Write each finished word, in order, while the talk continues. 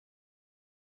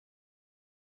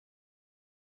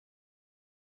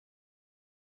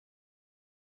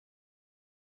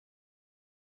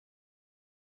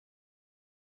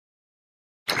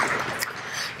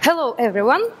Hello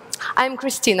everyone, I'm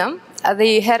Christina,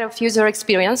 the head of user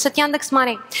experience at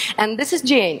Yandex.Money, and this is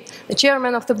Jane, the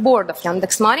chairman of the board of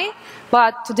Yandex.Money,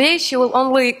 but today she will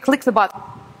only click the button.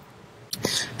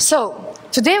 So,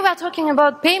 today we are talking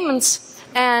about payments,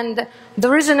 and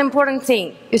there is an important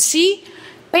thing. You see,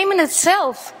 payment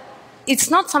itself, it's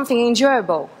not something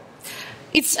enjoyable.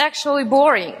 It's actually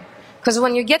boring, because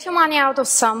when you get your money out of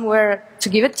somewhere to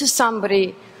give it to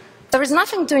somebody, there is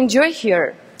nothing to enjoy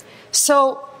here.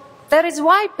 So, that is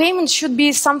why payment should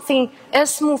be something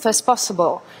as smooth as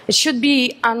possible. It should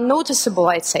be unnoticeable,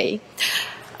 I'd say.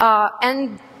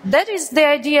 And that is the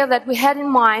idea that we had in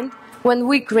mind when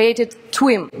we created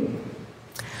TWIM.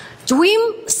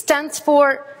 TWIM stands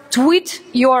for Tweet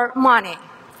Your Money,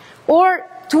 or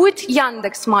Tweet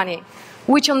Yandex.Money,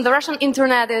 which on the Russian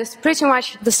internet is pretty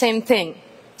much the same thing.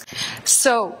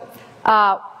 So,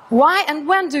 why and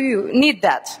when do you need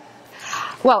that?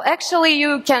 Well, actually,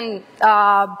 you can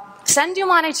send your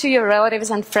money to your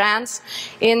relatives and friends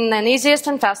in an easiest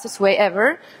and fastest way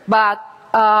ever, but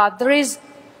there is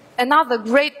another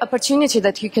great opportunity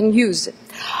that you can use.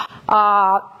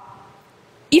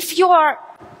 If you are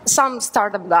some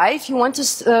startup guy, if you want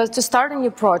to start a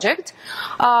new project,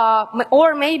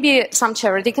 or maybe some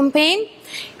charity campaign,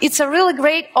 it's a really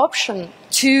great option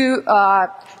to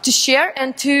share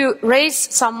and to raise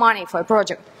some money for a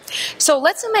project. So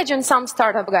let's imagine some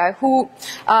startup guy who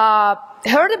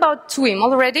heard about TWIM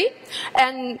already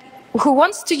and who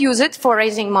wants to use it for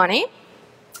raising money,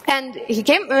 and he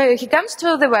comes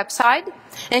to the website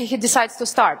and he decides to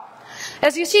start.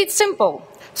 As you see, it's simple.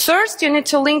 First, you need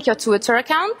to link your Twitter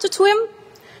account to TWIM,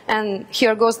 and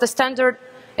here goes the standard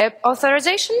app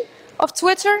authorization of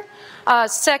Twitter.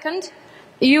 Second,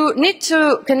 you need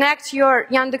to connect your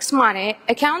Yandex.Money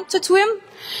account to TWIM,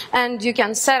 and you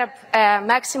can set up a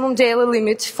maximum daily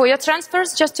limit for your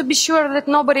transfers, just to be sure that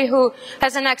nobody who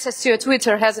has an access to your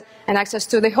Twitter has an access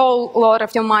to the whole lot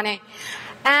of your money.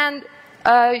 And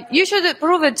you should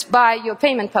approve it by your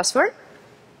payment password.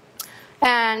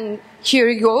 And here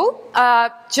you go,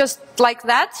 just like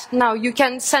that. Now you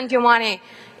can send your money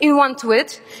in one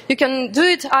tweet. You can do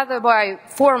it either by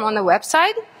form on the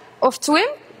website of TWIM,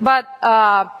 but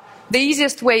the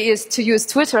easiest way is to use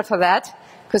Twitter for that,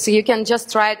 because you can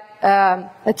just write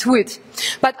a tweet.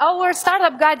 But our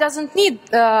startup guy doesn't need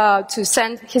to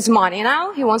send his money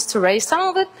now. He wants to raise some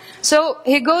of it. So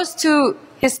he goes to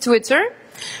his Twitter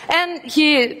and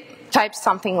he types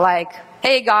something like,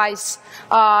 "Hey guys,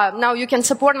 now you can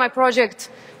support my project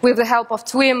with the help of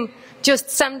TWIM.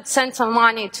 Just send some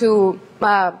money to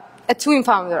a TWIM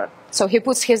founder." So he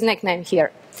puts his nickname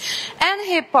here. And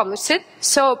he publishes it.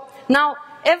 So now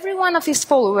every one of his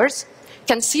followers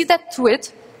can see that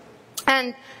tweet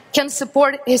and can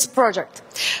support his project.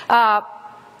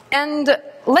 And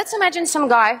let's imagine some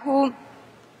guy who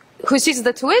sees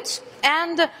the tweet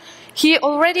and he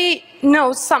already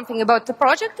knows something about the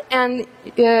project, and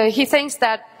he thinks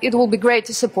that it will be great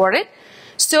to support it.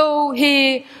 So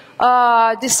he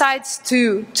decides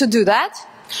to do that.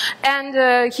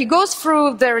 And he goes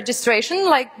through the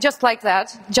registration just like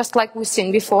that, just like we've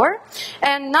seen before.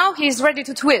 And now he's ready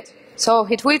to tweet. So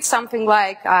he tweets something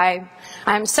like,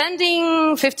 I'm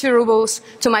sending 50 rubles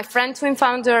to my friend TWIM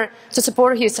founder to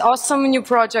support his awesome new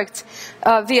project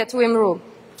via TWIM.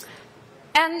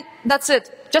 And that's it.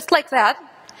 Just like that,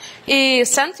 he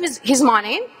sent his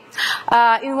money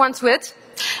in one tweet.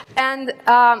 And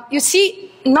you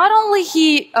see, not only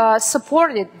he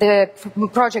supported the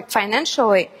project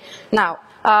financially now,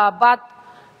 but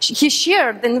he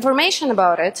shared the information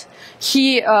about it.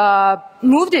 He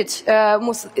moved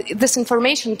this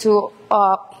information to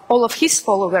all of his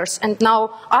followers, and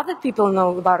now other people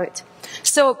know about it.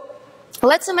 So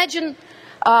let's imagine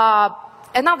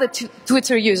another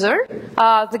Twitter user,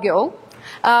 the girl,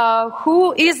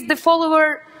 who is the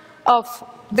follower of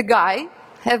the guy,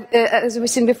 as we've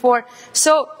seen before.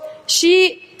 So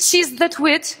she sees the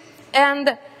tweet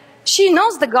and she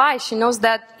knows the guy. She knows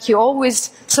that he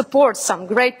always supports some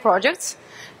great projects,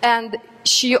 and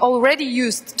she already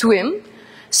used TWIM.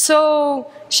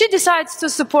 So she decides to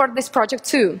support this project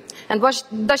too. And what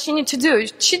does she need to do?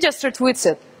 She just retweets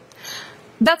it.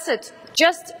 That's it.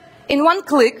 Just in one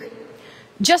click,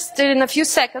 just in a few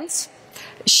seconds,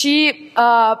 she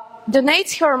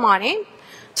donates her money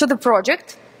to the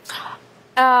project.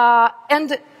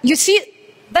 And you see,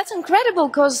 that's incredible,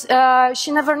 because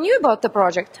she never knew about the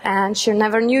project, and she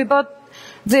never knew about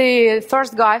the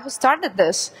first guy who started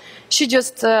this. She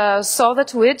just saw the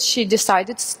tweet. She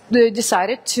decided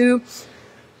to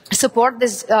support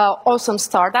this awesome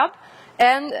startup,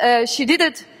 and she did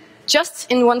it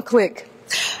just in one click.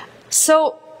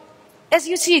 So, as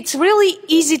you see, it's really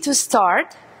easy to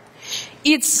start,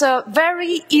 It's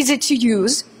very easy to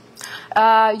use.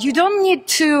 You don't need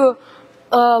to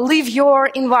leave your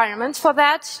environment for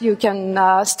that. You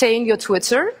can stay in your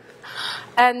Twitter.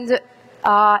 And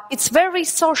it's very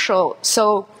social,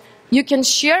 so you can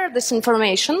share this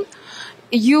information.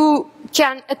 You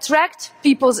can attract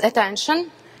people's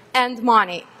attention and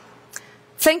money.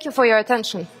 Thank you for your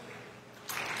attention.